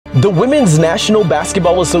The Women's National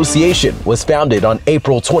Basketball Association was founded on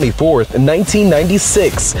April 24,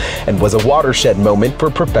 1996, and was a watershed moment for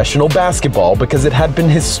professional basketball because it had been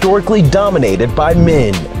historically dominated by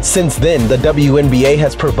men. Since then, the WNBA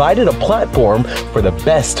has provided a platform for the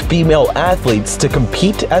best female athletes to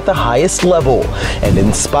compete at the highest level and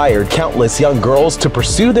inspired countless young girls to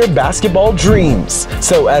pursue their basketball dreams.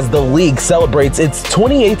 So as the league celebrates its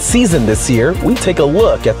 28th season this year, we take a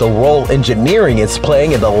look at the role engineering is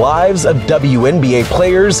playing in the lives of WNBA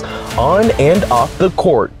players on and off the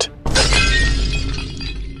court.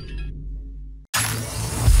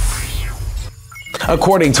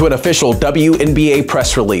 According to an official WNBA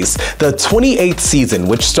press release, the 28th season,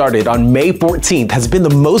 which started on May 14th, has been the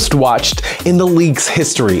most watched in the league's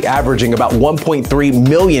history, averaging about 1.3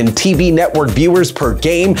 million TV network viewers per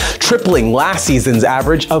game, tripling last season's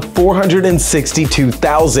average of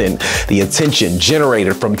 462,000. The attention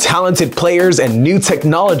generated from talented players and new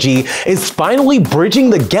technology is finally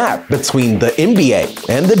bridging the gap between the NBA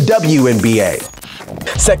and the WNBA.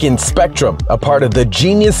 Second Spectrum, a part of the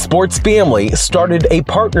Genius Sports family, started a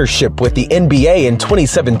partnership with the NBA in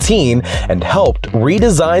 2017 and helped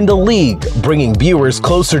redesign the league, bringing viewers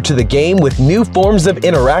closer to the game with new forms of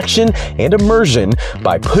interaction and immersion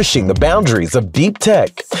by pushing the boundaries of deep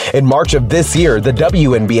tech. In March of this year, the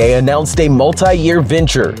WNBA announced a multi-year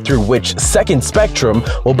venture through which Second Spectrum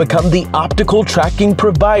will become the optical tracking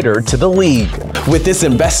provider to the league. With this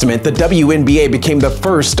investment, the WNBA became the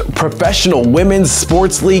first professional women's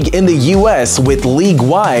sports league in the US with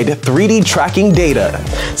league-wide 3D tracking data.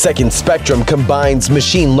 Second Spectrum combines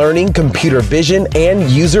machine learning, computer vision, and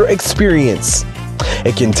user experience.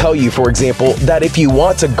 It can tell you, for example, that if you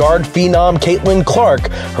want to guard phenom Caitlin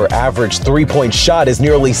Clark, her average three-point shot is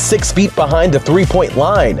nearly 6 feet behind the three-point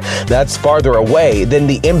line. That's farther away than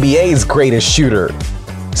the NBA's greatest shooter,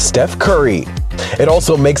 Steph Curry. It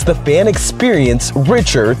also makes the fan experience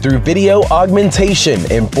richer through video augmentation,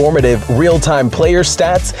 informative real-time player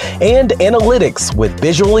stats, and analytics with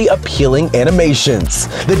visually appealing animations.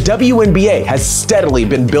 The WNBA has steadily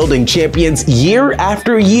been building champions year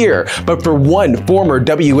after year, but for one former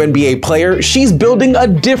WNBA player, she's building a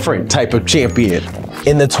different type of champion.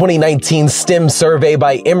 In the 2019 S.T.E.A.M survey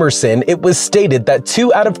by Emerson, it was stated that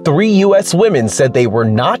 2 out of 3 U.S. women said they were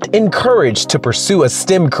not encouraged to pursue a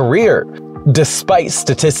STEM career. Despite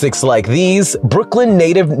statistics like these, Brooklyn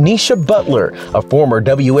native Niesha Butler, a former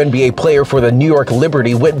WNBA player for the New York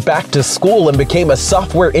Liberty, went back to school and became a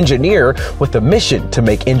software engineer with a mission to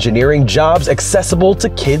make engineering jobs accessible to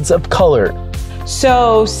kids of color.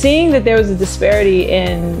 So seeing that there was a disparity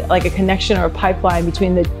in like a connection or a pipeline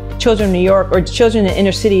between the children in New York or children in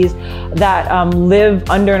inner cities that live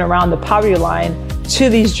under and around the poverty line to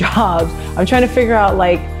these jobs, I'm trying to figure out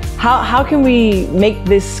like, how can we make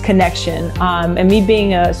this connection? And me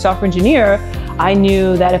being a software engineer, I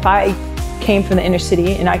knew that if I came from the inner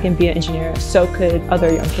city and I can be an engineer, so could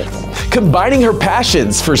other young kids. Combining her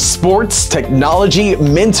passions for sports, technology,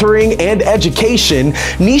 mentoring, and education,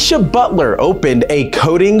 Niesha Butler opened a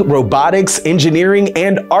coding, robotics, engineering,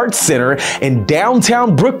 and arts center in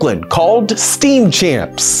downtown Brooklyn called S.T.E.A.M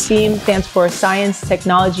Champs. S.T.E.A.M stands for Science,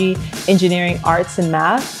 Technology, Engineering, Arts, and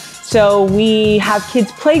Math. So we have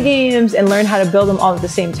kids play games and learn how to build them all at the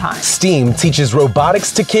same time. S.T.E.A.M teaches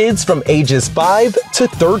robotics to kids from ages 5 to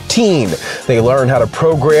 13. They learn how to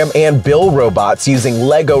program and build robots using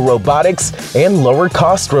Lego robotics and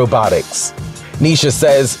lower-cost robotics. Niesha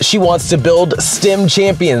says she wants to build STEM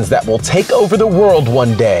champions that will take over the world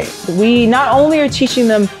one day. We not only are teaching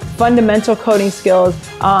them fundamental coding skills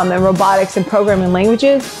and robotics and programming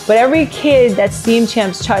languages, but every kid that S.T.E.A.M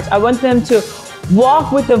Champs touch, I want them to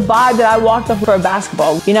walk with the vibe that I walked up for a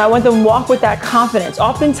basketball. You know, I want them to walk with that confidence.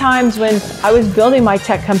 Oftentimes when I was building my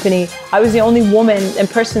tech company, I was the only woman and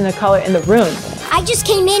person of color in the room. I just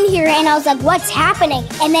came in here and I was like, what's happening?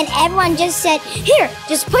 And then everyone just said, here,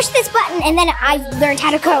 just push this button, and then I learned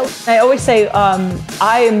how to code. I always say,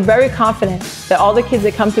 I am very confident that all the kids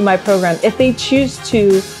that come through my program, if they choose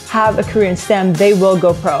to have a career in STEM, they will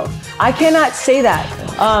go pro. I cannot say that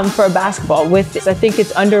for a basketball. I think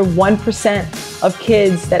it's under 1% of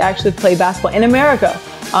kids that actually play basketball in America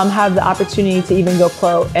have the opportunity to even go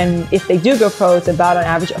pro. And if they do go pro, it's about on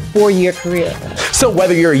average a 4-year career. So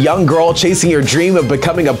whether you're a young girl chasing your dream of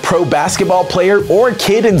becoming a pro basketball player or a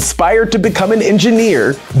kid inspired to become an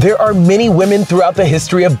engineer, there are many women throughout the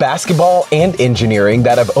history of basketball and engineering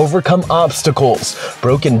that have overcome obstacles,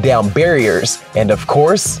 broken down barriers, and of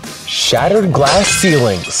course, shattered glass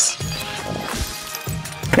ceilings.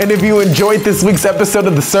 And if you enjoyed this week's episode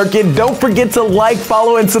of The Circuit, don't forget to like,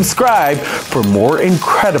 follow, and subscribe for more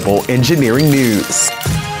incredible engineering news.